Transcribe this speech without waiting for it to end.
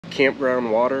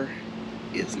campground water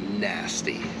is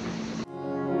nasty.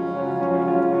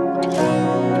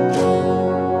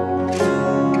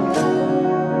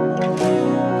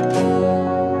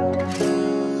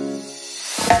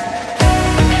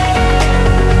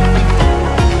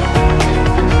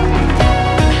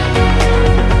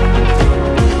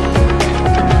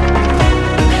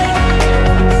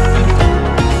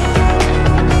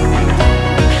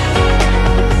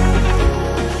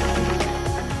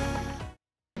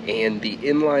 And the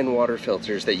inline water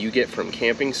filters that you get from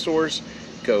camping stores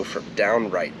go from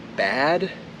downright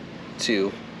bad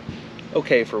to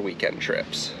okay for weekend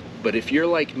trips. But if you're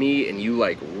like me and you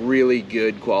like really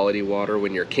good quality water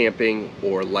when you're camping,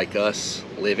 or like us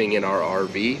living in our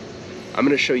RV, I'm going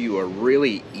to show you a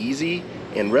really easy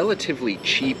and relatively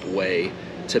cheap way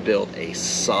to build a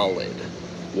solid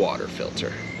water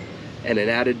filter. And an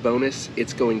added bonus,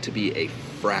 it's going to be a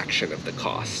fraction of the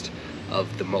cost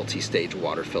of the multi-stage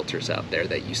water filters out there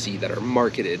that you see that are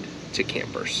marketed to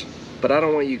campers. But I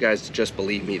don't want you guys to just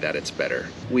believe me that it's better.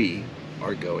 We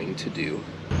are going to do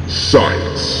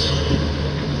science.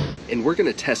 And we're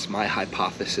gonna test my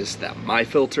hypothesis that my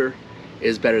filter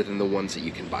is better than the ones that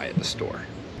you can buy at the store.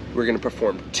 We're gonna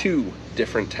perform 2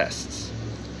 different tests.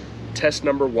 Test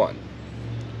number 1,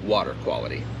 water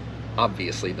quality.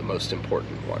 Obviously the most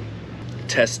important one.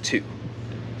 Test 2,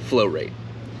 flow rate.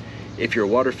 If your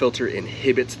water filter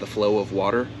inhibits the flow of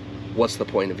water, what's the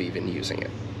point of even using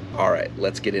it? All right,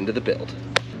 let's get into the build.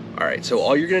 All right, so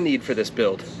all you're gonna need for this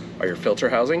build are your filter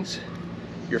housings,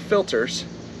 your filters,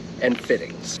 and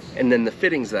fittings. And then the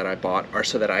fittings that I bought are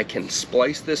so that I can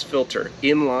splice this filter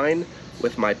in line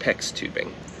with my PEX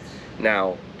tubing.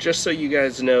 Now, just so you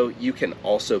guys know, you can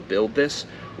also build this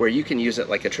where you can use it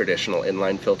like a traditional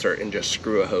inline filter and just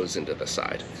screw a hose into the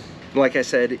side. Like I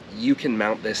said, you can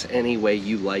mount this any way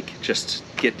you like, just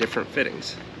get different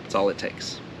fittings. That's all it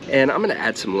takes. And I'm gonna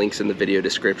add some links in the video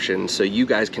description so you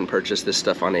guys can purchase this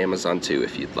stuff on Amazon too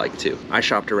if you'd like to. I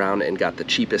shopped around and got the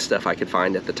cheapest stuff I could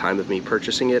find at the time of me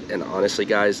purchasing it, and honestly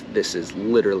guys, this is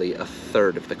literally a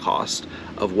third of the cost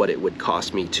of what it would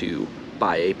cost me to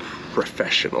buy a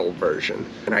professional version.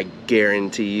 And I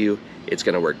guarantee you, it's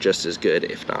gonna work just as good,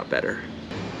 if not better.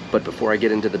 But before I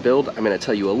get into the build, I'm gonna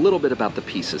tell you a little bit about the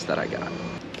pieces that I got.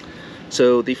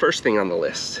 So the first thing on the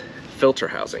list, filter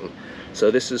housing.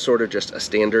 So this is sort of just a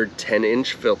standard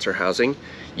 10-inch filter housing.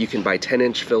 You can buy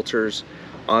 10-inch filters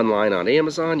online on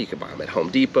Amazon. You can buy them at Home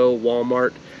Depot,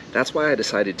 Walmart. That's why I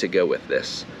decided to go with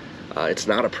this. It's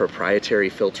not a proprietary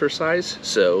filter size,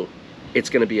 so it's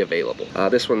gonna be available.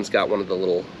 This one's got one of the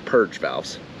little purge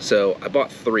valves. So I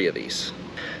bought 3 of these.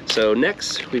 So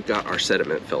next, we've got our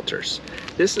sediment filters.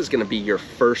 This is gonna be your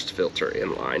first filter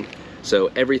in line.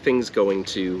 So everything's going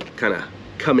to kind of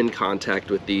come in contact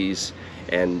with these,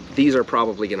 and these are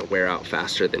probably gonna wear out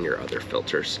faster than your other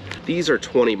filters. These are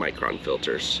 20 micron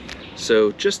filters.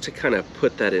 So just to kind of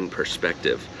put that in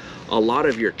perspective, a lot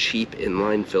of your cheap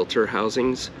inline filter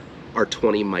housings are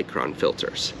 20 micron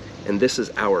filters. And this is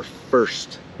our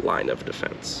first line of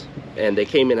defense. And they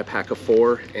came in a pack of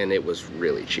 4, and it was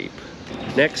really cheap.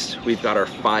 Next, we've got our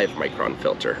 5 micron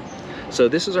filter. So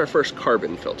this is our first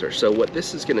carbon filter. So what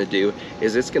this is gonna do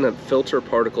is it's gonna filter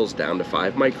particles down to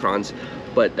 5 microns,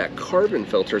 but that carbon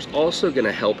filter is also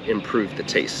gonna help improve the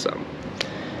taste some.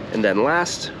 And then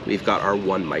last, we've got our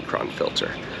 1 micron filter.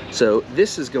 So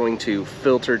this is going to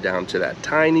filter down to that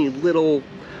tiny little,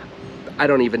 I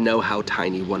don't even know how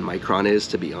tiny 1 micron is,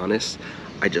 to be honest.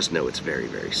 I just know it's very,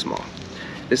 very small.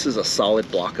 This is a solid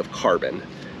block of carbon,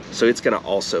 so it's gonna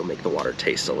also make the water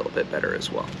taste a little bit better as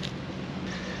well.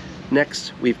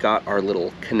 Next, we've got our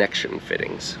little connection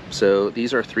fittings. So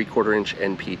these are 3/4 inch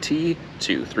NPT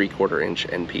to 3/4 inch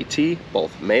NPT,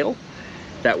 both male.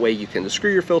 That way you can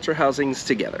screw your filter housings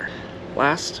together.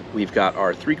 Last, we've got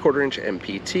our 3/4 inch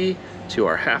NPT to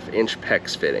our 1/2 inch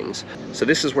PEX fittings. So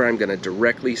this is where I'm gonna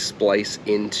directly splice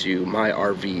into my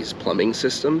RV's plumbing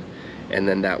system, and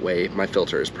then that way my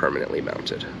filter is permanently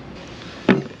mounted.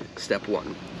 Step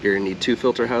 1, you're gonna need 2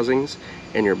 filter housings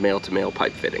and your male-to-male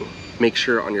pipe fitting. Make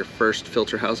sure on your first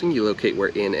filter housing you locate where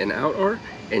in and out are,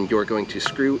 and you're going to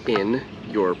screw in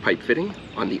your pipe fitting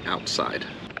on the outside.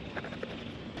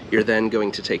 You're then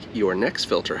going to take your next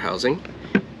filter housing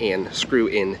and screw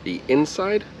in the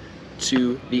inside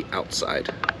to the outside.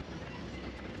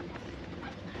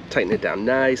 Tighten it down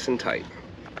nice and tight.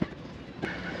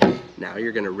 Now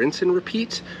you're going to rinse and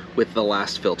repeat with the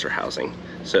last filter housing.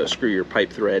 So screw your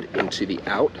pipe thread into the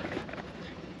out.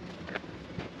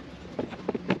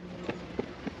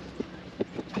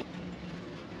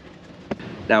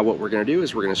 Now what we're going to do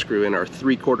is we're going to screw in our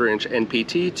 3/4 inch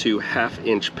NPT to 1/2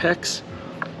 inch PEX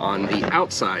on the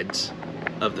outsides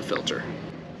of the filter.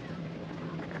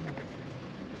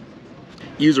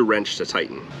 Use a wrench to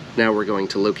tighten. Now we're going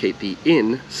to locate the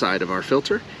inside of our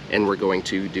filter, and we're going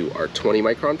to do our 20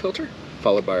 micron filter,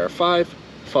 followed by our 5,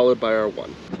 followed by our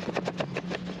 1.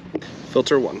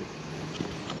 Filter 1.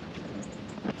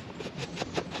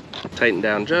 Tighten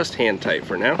down just hand tight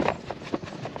for now.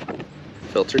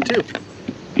 Filter 2.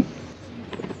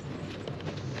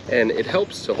 And it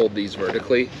helps to hold these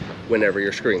vertically whenever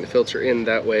you're screwing the filter in.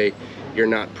 That way you're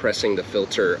not pressing the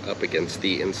filter up against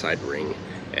the inside ring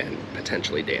and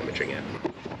potentially damaging it.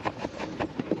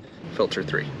 Filter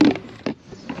 3.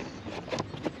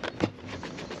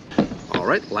 All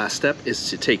right, last step is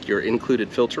to take your included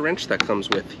filter wrench that comes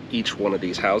with each one of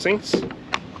these housings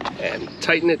and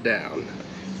tighten it down.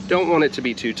 Don't want it to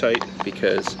be too tight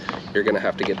because you're gonna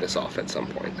have to get this off at some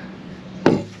point.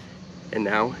 And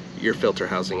now your filter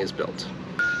housing is built.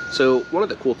 So one of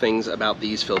the cool things about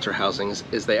these filter housings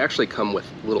is they actually come with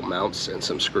little mounts and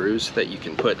some screws that you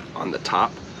can put on the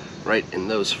top, right in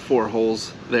those 4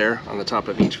 holes there on the top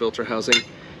of each filter housing,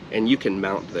 and you can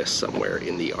mount this somewhere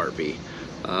in the RV.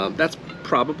 That's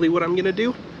probably what I'm gonna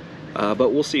do,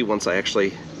 but we'll see once I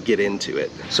actually get into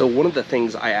it. So one of the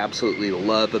things I absolutely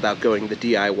love about going the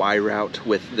DIY route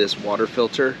with this water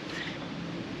filter,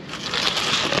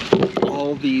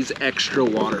 all these extra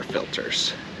water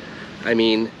filters. I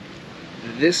mean,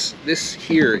 this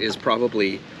here is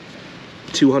probably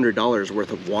 $200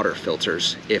 worth of water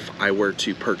filters if I were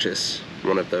to purchase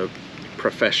one of the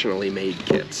professionally made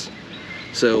kits.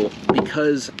 So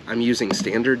because I'm using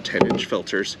standard 10-inch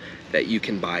filters that you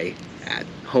can buy at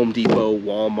Home Depot,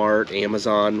 Walmart,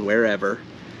 Amazon, wherever,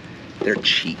 they're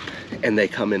cheap and they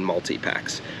come in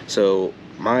multi-packs. So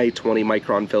my 20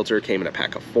 micron filter came in a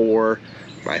pack of 4,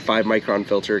 my 5 micron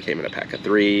filter came in a pack of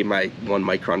 3, my 1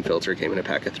 micron filter came in a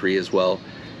pack of 3 as well.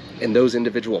 And those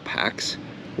individual packs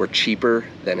were cheaper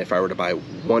than if I were to buy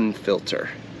one filter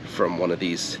from one of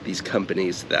these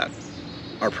companies that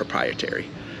are proprietary.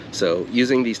 So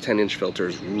using these 10-inch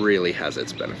filters really has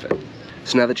its benefit.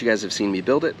 So now that you guys have seen me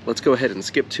build it, let's go ahead and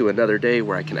skip to another day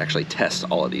where I can actually test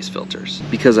all of these filters.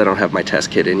 Because I don't have my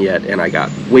test kit in yet, and I got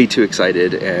way too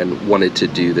excited and wanted to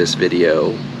do this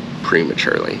video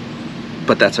prematurely.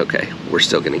 But that's okay, we're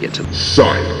still gonna get to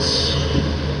science.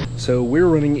 So we're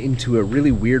running into a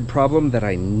really weird problem that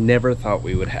I never thought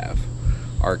we would have.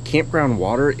 Our campground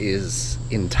water is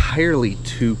entirely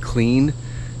too clean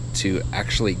to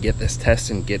actually get this test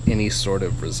and get any sort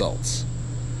of results.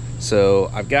 So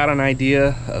I've got an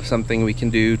idea of something we can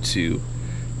do to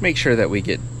make sure that we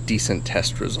get decent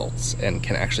test results and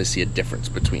can actually see a difference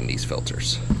between these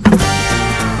filters.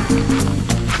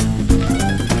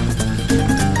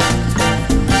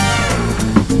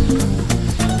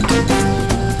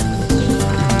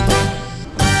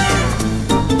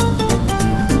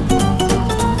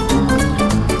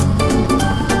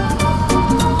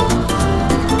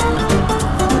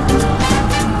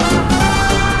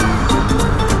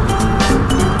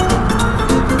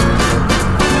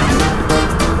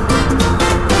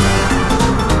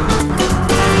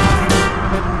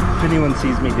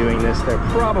 Sees me doing this, they're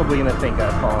probably gonna think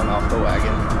I've fallen off the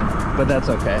wagon, but that's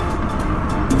okay.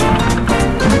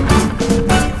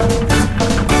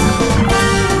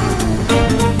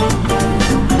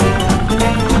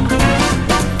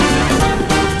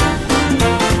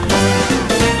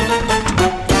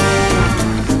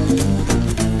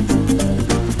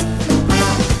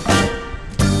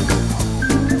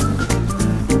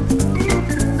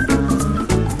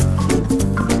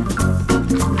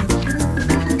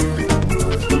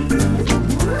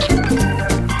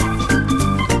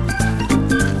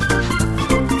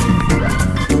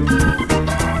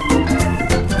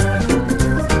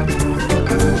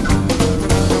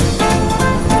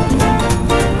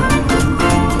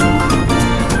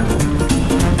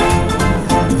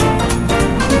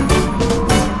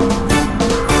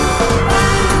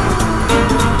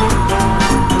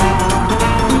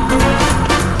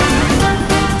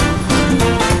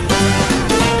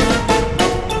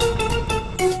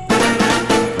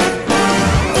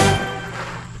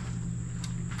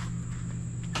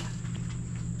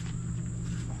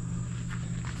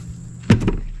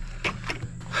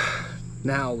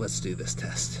 Now let's do this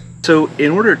test. So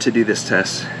in order to do this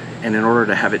test, and in order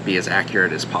to have it be as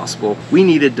accurate as possible, we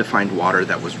needed to find water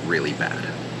that was really bad.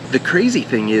 The crazy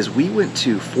thing is we went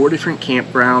to 4 different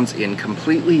campgrounds in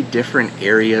completely different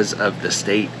areas of the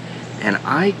state, and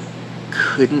I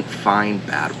couldn't find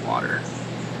bad water.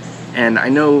 And I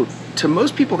know to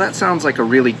most people that sounds like a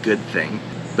really good thing,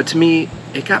 but to me,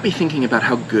 it got me thinking about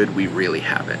how good we really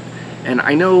have it. And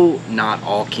I know not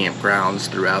all campgrounds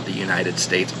throughout the United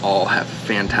States all have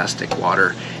fantastic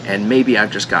water, and maybe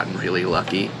I've just gotten really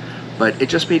lucky, but it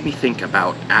just made me think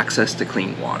about access to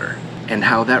clean water and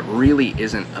how that really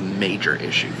isn't a major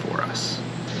issue for us.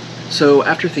 So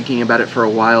after thinking about it for a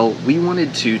while, we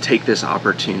wanted to take this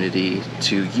opportunity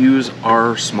to use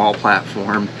our small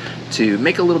platform to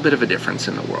make a little bit of a difference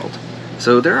in the world.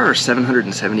 So there are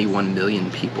 771 million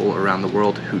people around the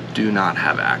world who do not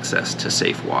have access to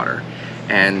safe water.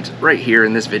 And right here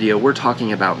in this video, we're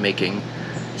talking about making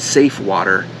safe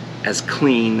water as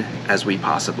clean as we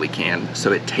possibly can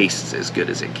so it tastes as good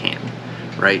as it can,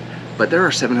 right? But there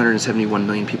are 771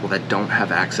 million people that don't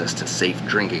have access to safe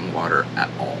drinking water at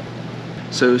all.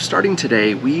 So starting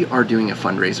today, we are doing a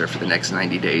fundraiser for the next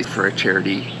 90 days for a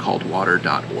charity called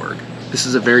water.org. This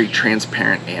is a very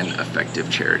transparent and effective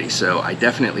charity, so I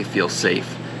definitely feel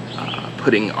safe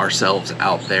putting ourselves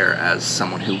out there as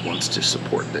someone who wants to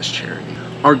support this charity.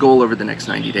 Our goal over the next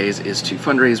 90 days is to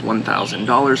fundraise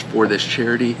 $1,000 for this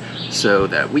charity so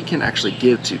that we can actually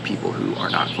give to people who are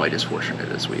not quite as fortunate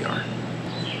as we are.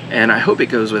 And I hope it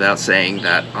goes without saying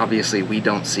that obviously we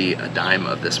don't see a dime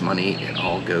of this money. It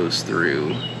all goes through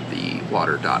the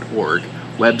water.org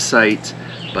website,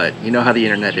 but you know how the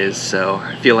internet is, so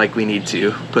I feel like we need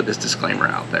to put this disclaimer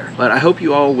out there. But I hope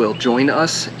you all will join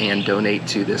us and donate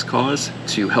to this cause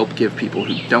to help give people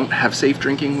who don't have safe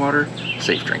drinking water,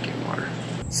 safe drinking water.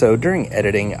 So during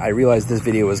editing, I realized this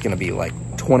video was going to be like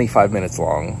 25 minutes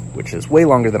long, which is way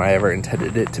longer than I ever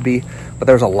intended it to be, but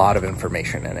there's a lot of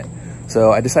information in it.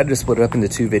 So I decided to split it up into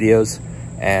 2 videos,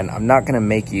 and I'm not going to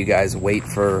make you guys wait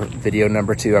for video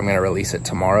number 2. I'm going to release it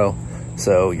tomorrow.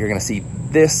 So you're going to see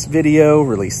this video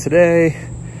released today,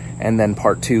 and then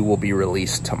part 2 will be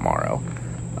released tomorrow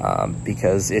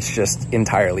because it's just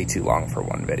entirely too long for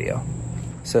one video.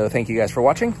 So thank you guys for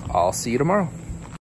watching. I'll see you tomorrow.